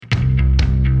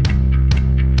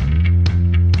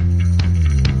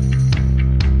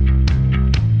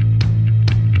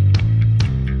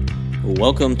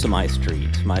Welcome to My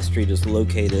Street. My Street is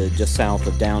located just south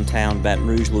of downtown Baton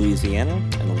Rouge, Louisiana,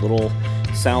 and a little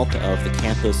south of the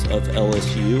campus of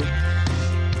LSU.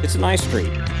 It's a nice street.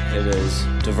 It is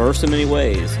diverse in many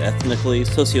ways, ethnically,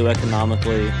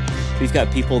 socioeconomically. We've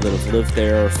got people that have lived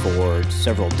there for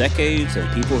several decades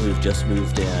and people who've just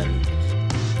moved in.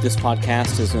 This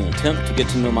podcast is an attempt to get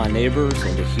to know my neighbors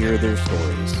and to hear their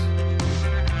stories.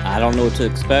 I don't know what to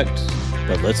expect,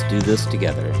 but let's do this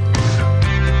together.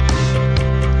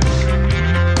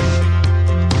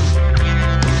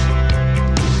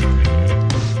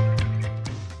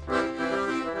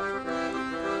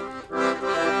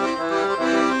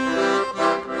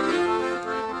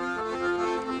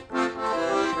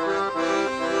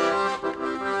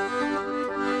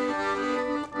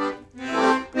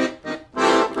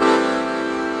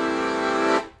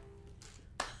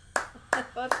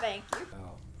 Well, thank you.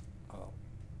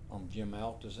 I'm Jim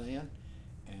Altazan,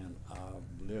 and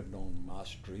I've lived on my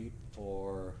street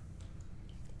for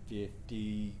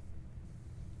 50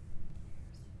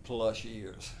 plus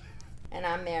years. And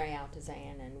I'm Mary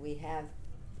Altazan, and we have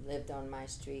lived on my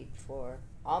street for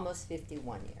almost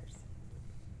 51 years.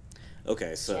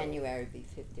 Okay, so January be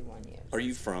 51 years. are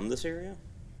you from this area?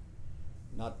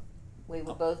 Not, We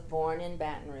were both born in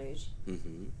Baton Rouge.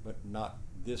 Mm-hmm. but not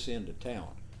this end of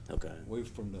town. Okay. We're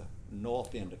from the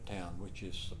north end of town, which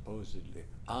is supposedly,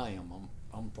 I'm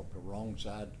from the wrong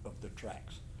side of the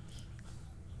tracks.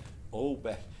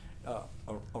 Back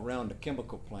around the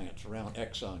chemical plants, around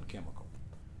Exxon Chemical.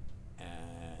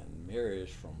 And Mary is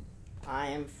from, I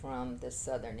am from the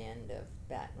southern end of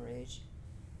Baton Rouge.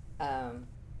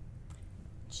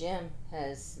 Jim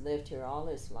has lived here all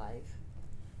his life,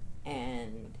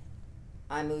 and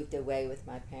I moved away with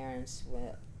my parents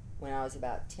when I was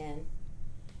about 10.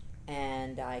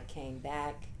 And I came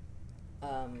back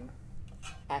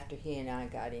after he and I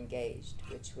got engaged,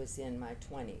 which was in my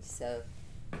 20s. So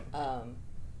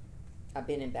I've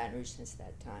been in Baton Rouge since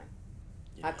that time.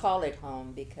 Yeah. I call it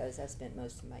home because I spent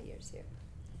most of my years here.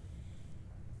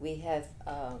 We have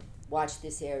watched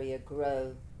this area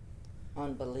grow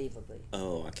unbelievably.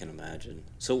 Oh, I can imagine.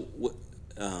 So,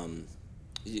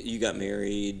 you got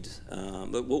married,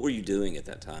 but what were you doing at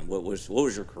that time? What was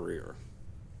your career?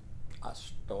 I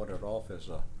started off as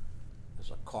a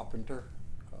carpenter,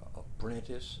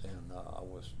 apprentice, and I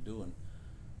was doing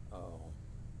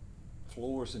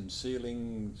floors and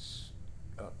ceilings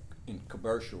in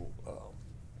commercial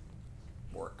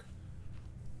work.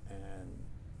 And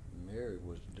Mary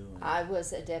was doing. I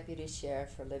was a deputy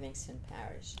sheriff for Livingston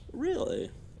Parish.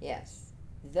 Really? Yes.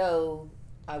 Though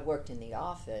I worked in the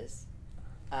office,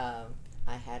 I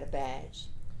had a badge.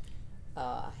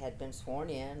 I had been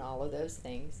sworn in, all of those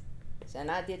things.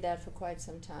 And I did that for quite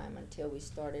some time until we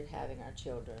started having our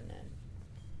children. And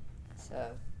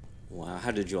so. Wow.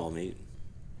 How did you all meet?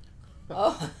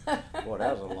 Oh.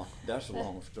 Well, that's a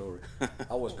long story.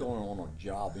 I was going on a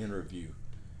job interview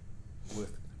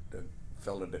with the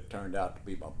fellow that turned out to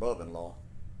be my brother-in-law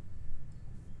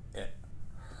at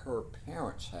her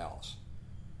parents' house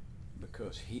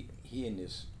because he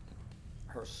and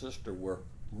her sister were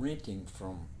renting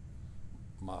from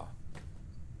my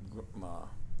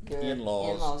Your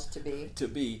in-laws to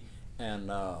be.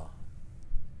 And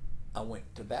I went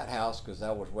to that house because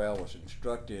that was where I was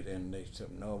instructed, and they said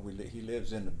no, he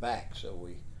lives in the back. So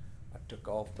I took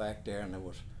off back there, and there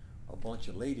was a bunch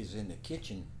of ladies in the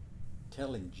kitchen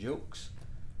telling jokes,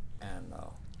 and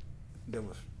there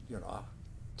was, I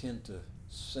tend to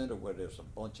center where there's a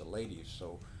bunch of ladies,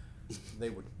 so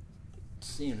they were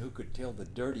seeing who could tell the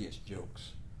dirtiest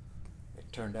jokes.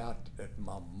 It turned out that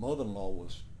my mother-in-law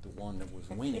was the one that was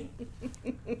winning.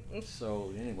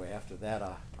 So anyway, after that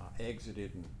I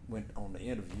exited and went on the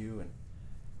interview and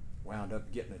wound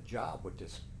up getting a job with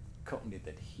this company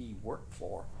that he worked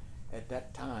for. At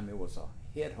that time it was a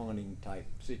headhunting type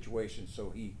situation,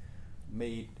 so he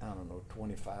made, I don't know,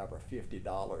 $25 or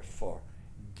 $50 for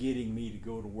getting me to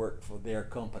go to work for their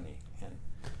company. And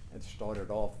it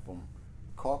started off from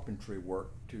carpentry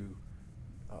work to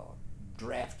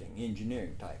drafting,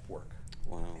 engineering type work.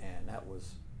 Wow. And that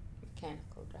was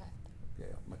Mechanical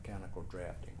drafting. mechanical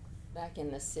drafting. Back in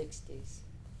the 60s.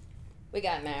 We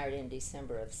got married in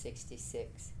December of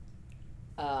 66.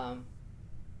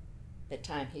 The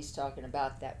time he's talking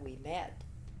about that we met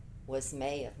was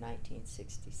May of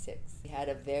 1966. We had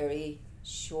a very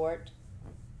short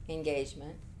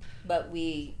engagement, but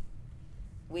we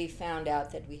found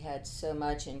out that we had so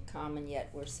much in common, yet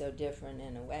we're so different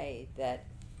in a way that,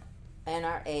 in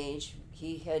our age,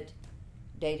 he had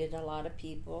dated a lot of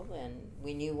people, and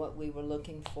we knew what we were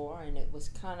looking for, and it was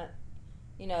kind of,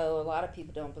 a lot of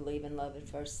people don't believe in love at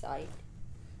first sight.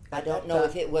 I don't know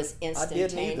if it was I didn't either.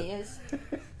 instantaneous,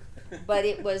 but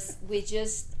it was. We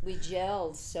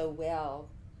gelled so well.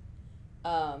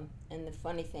 And the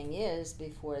funny thing is,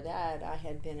 before that, I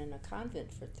had been in a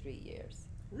convent for 3 years.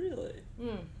 Really?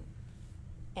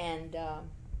 And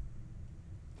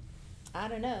I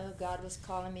don't know, God was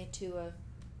calling me to a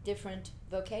different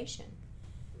vocation.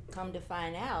 Come to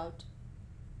find out,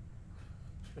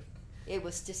 it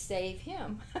was to save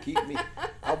him. Keep me.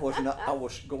 I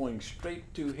was going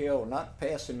straight to hell, not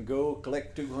pass and go,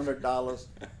 collect $200,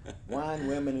 wine,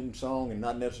 women, and song, and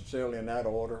not necessarily in that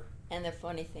order. And the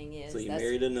funny thing is, So you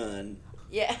married a nun.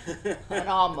 Yeah, an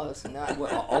almost nun.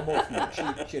 Well, almost not.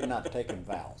 She had not taken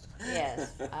vows.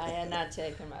 Yes, I had not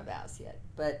taken my vows yet,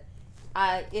 but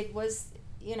it was,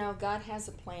 God has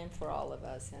a plan for all of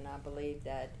us, and I believe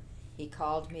that he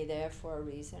called me there for a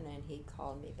reason, and he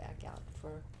called me back out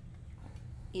for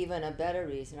even a better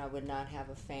reason. I would not have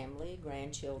a family,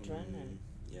 grandchildren, and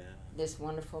this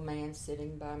wonderful man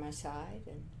sitting by my side.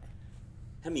 And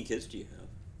how many kids do you have?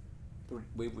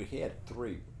 We had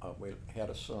 3. We had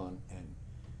a son, and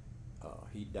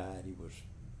he died. He was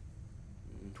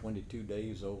 22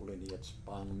 days old, and he had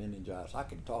spinal meningitis. I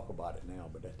can talk about it now,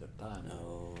 but at the time,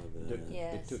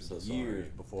 it took years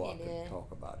before I could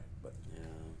talk about it. But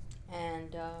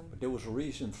but there was a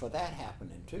reason for that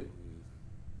happening too.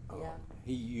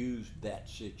 He used that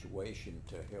situation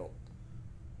to help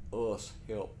us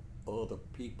help other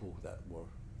people that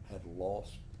had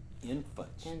lost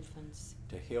infants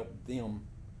to help them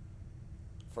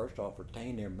first off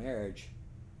retain their marriage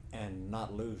and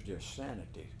not lose their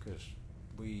sanity, because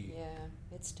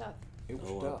it's tough. It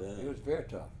was tough. It was very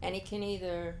tough. And it can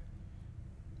either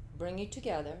bring you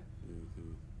together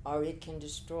or it can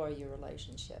destroy your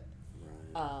relationship.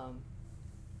 Right.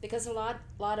 Because a lot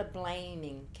of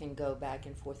blaming can go back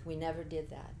and forth. We never did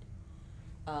that.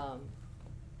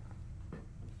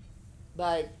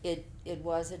 But it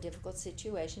was a difficult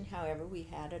situation. However, we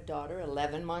had a daughter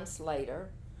 11 months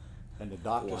later. And the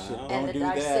doctor said, And don't the do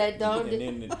doctor that. said, don't do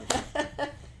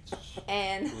it.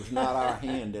 And it was not our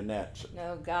hand in that.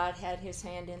 No, God had his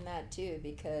hand in that too,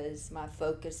 because my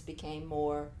focus became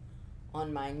more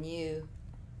on my new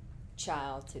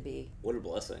child to be. What a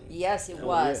blessing. Yes, it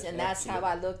was. Yes, and that's how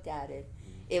I looked at it.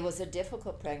 It was a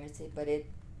difficult pregnancy, but it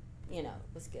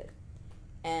was good.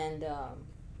 And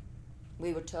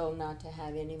we were told not to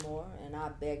have any more, and I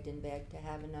begged and begged to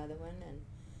have another one. And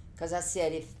because I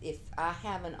said, if I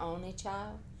have an only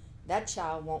child, that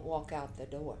child won't walk out the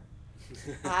door.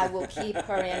 I will keep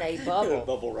her in a bubble.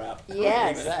 Bubble wrap.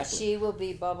 Yes, Exactly. She will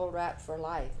be bubble wrapped for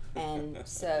life. And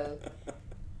so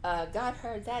God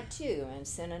heard that too and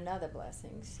sent another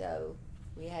blessing. So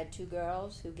we had 2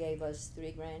 girls who gave us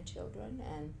 3 grandchildren,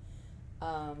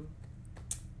 and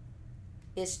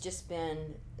it's just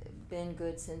been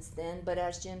good since then. But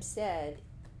as Jim said,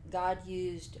 God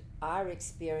used our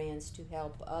experience to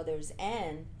help others,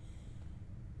 and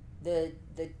the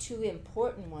 2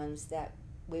 important ones that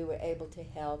we were able to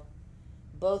help,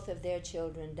 both of their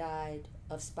children died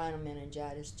of spinal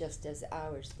meningitis just as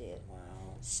ours did.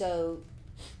 Wow. So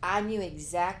I knew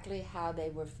exactly how they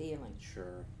were feeling.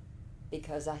 Sure.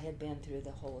 Because I had been through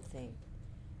the whole thing.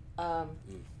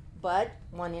 But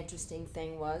one interesting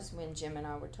thing was when Jim and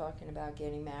I were talking about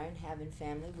getting married and having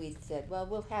family, we said, well,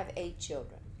 we'll have 8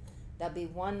 children. That'll be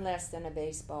 1 less than a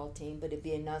baseball team, but it'd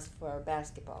be enough for a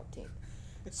basketball team.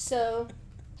 So...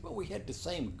 Well, we had the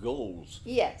same goals.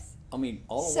 Yes. I mean,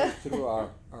 all the way through our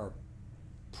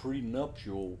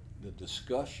prenuptial, the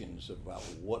discussions about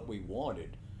what we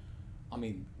wanted, I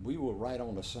mean, we were right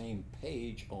on the same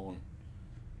page on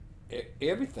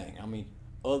everything. I mean,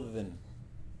 other than,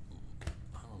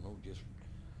 I don't know, just...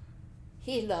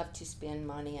 He loved to spend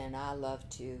money, and I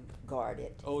loved to guard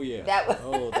it. Oh, yeah. That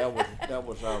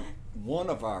was one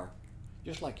of our,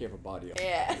 just like everybody else.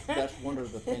 Yeah. That's one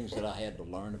of the things that I had to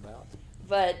learn about.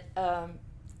 But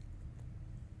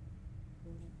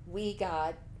we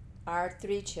got our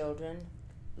 3 children,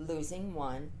 losing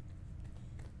 1.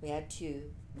 We had 2.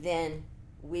 Then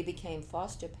we became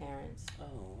foster parents. Oh,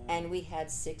 wow. And we had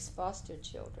 6 foster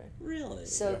children. Really?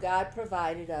 So God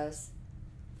provided us,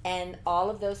 and all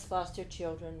of those foster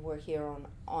children were here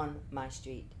on my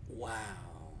street. Wow.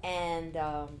 And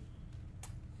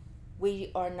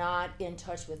we are not in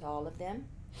touch with all of them,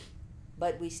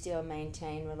 but we still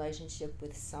maintain relationship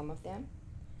with some of them,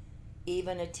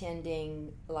 even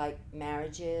attending like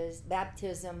marriages,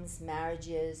 baptisms,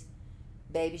 marriages,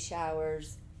 baby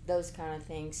showers, those kind of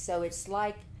things. So it's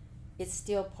like it's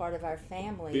still part of our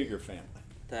family. Bigger family.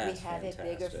 That's we have fantastic. a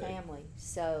bigger family.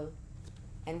 So,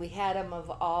 and we had them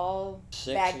of all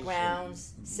Sexes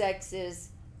backgrounds, sexes,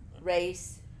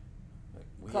 race.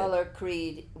 color,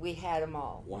 creed, we had them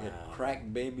all. Wow. We had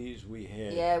crack babies. We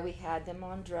had. Yeah, we had them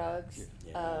on drugs.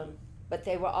 Yeah. But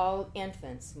they were all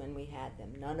infants when we had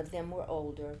them. None of them were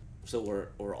older. So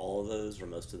were all of those, or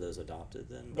most of those, adopted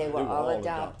then? They were all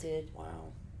adopted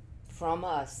Wow. from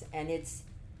us. And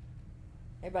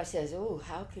everybody says, oh,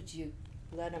 how could you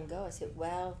let them go? I said,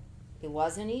 well, it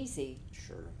wasn't easy.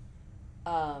 Sure.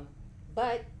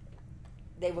 But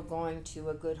they were going to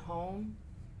a good home,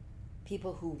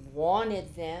 people who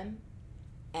wanted them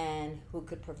and who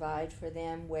could provide for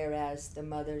them, whereas the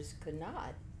mothers could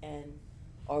not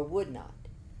or would not.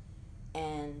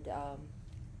 And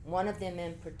one of them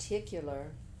in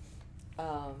particular,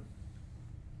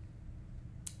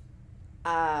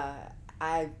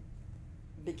 I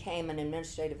became an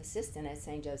administrative assistant at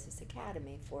St. Joseph's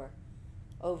Academy for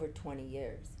over 20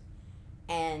 years.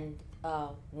 And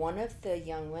one of the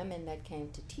young women that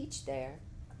came to teach there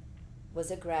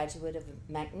was a graduate of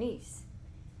McNeese.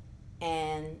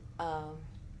 And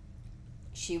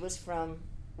she was from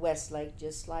Westlake,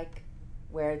 just like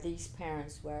where these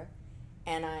parents were.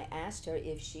 And I asked her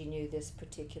if she knew this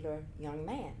particular young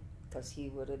man, because he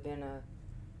would have been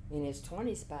in his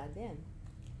 20s by then.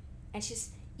 And she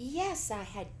said, yes, I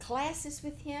had classes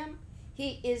with him.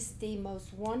 He is the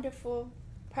most wonderful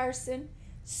person.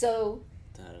 So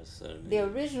that is so neat. The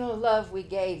original love we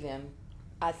gave him,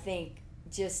 I think,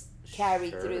 just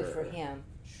carried through for him.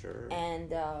 Sure.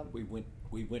 And we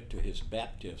went to his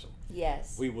baptism.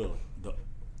 yes.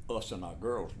 Us and our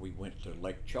girls, we went to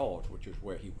Lake Charles, which is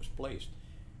where he was placed,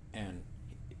 and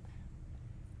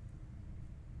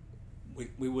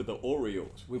we were the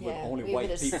Oreos. We were the only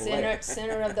white people there.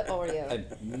 Center of the Oreo.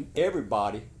 And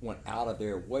everybody went out of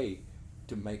their way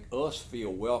to make us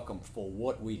feel welcome for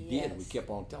what we did. Yes. We kept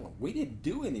on telling them, we didn't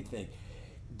do anything.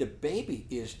 The baby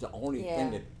is the only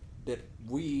thing that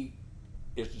we,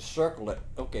 is the circle that,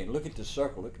 okay, look at the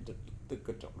circle, look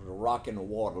at the rock in the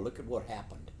water, look at what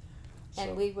happened.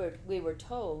 And So- we were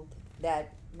told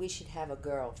that we should have a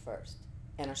girl first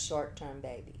and a short-term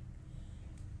baby.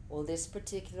 Well, this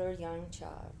particular young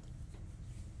child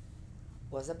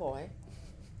was a boy,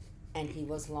 and he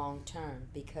was long-term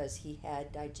because he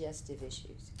had digestive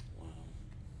issues. Wow.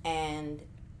 And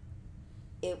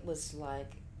it was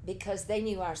like, because they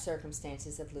knew our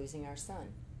circumstances of losing our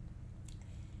son.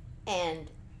 And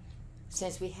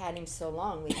since we had him so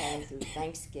long, we had him through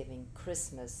Thanksgiving,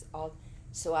 Christmas, all.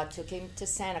 So I took him to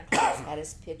Santa Claus, had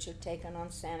his picture taken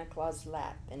on Santa Claus'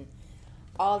 lap, and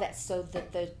all that, so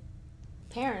that the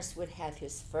parents would have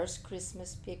his first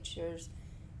Christmas pictures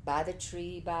by the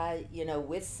tree,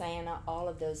 with Santa, all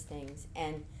of those things.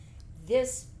 And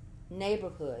this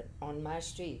neighborhood on my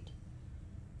street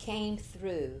came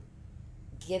through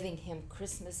giving him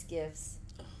Christmas gifts,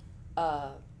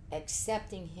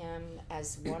 accepting him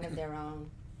as one of their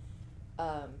own.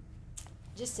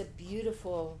 Just a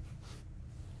beautiful.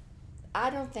 I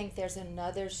don't think there's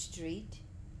another street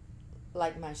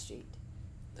like my street.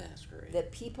 That's great. The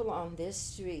people on this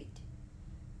street,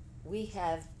 we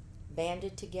have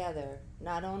banded together,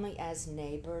 not only as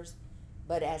neighbors,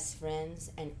 but as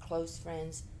friends and close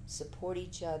friends, support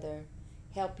each other,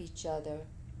 help each other,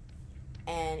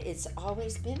 and it's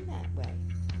always been that way.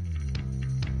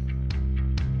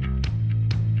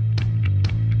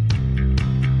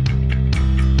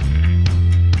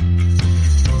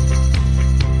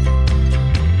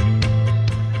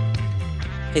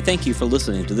 Hey, thank you for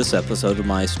listening to this episode of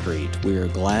My Street. We are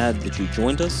glad that you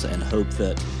joined us and hope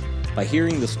that by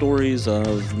hearing the stories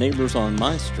of neighbors on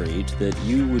my street, that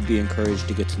you would be encouraged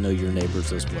to get to know your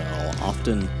neighbors as well.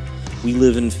 Often we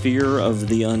live in fear of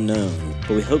the unknown,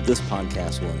 but we hope this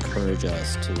podcast will encourage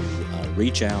us to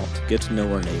reach out, get to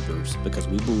know our neighbors, because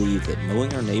we believe that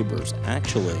knowing our neighbors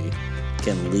actually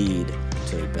can lead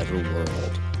to a better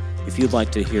world. If you'd like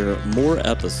to hear more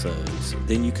episodes,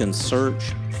 then you can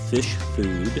search Fish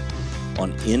Food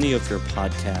on any of your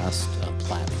podcast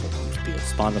platforms, be it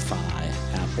Spotify,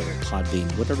 Apple, Podbean,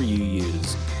 whatever you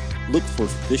use. Look for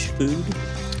Fish Food.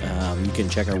 You can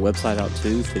check our website out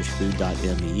too,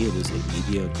 fishfood.me. It is a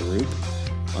media group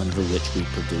under which we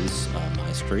produce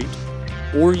My Street.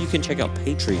 Or you can check out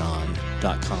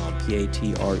patreon.com,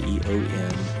 patreon.com.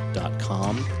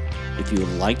 If you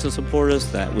would like to support us,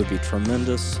 that would be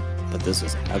tremendous, but this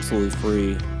is absolutely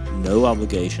free, no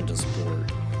obligation to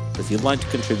support. If you'd like to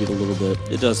contribute a little bit,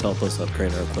 it does help us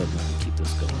upgrade our equipment and keep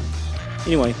this going.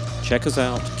 Anyway, check us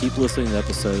out, keep listening to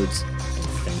episodes, and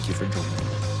thank you for joining us.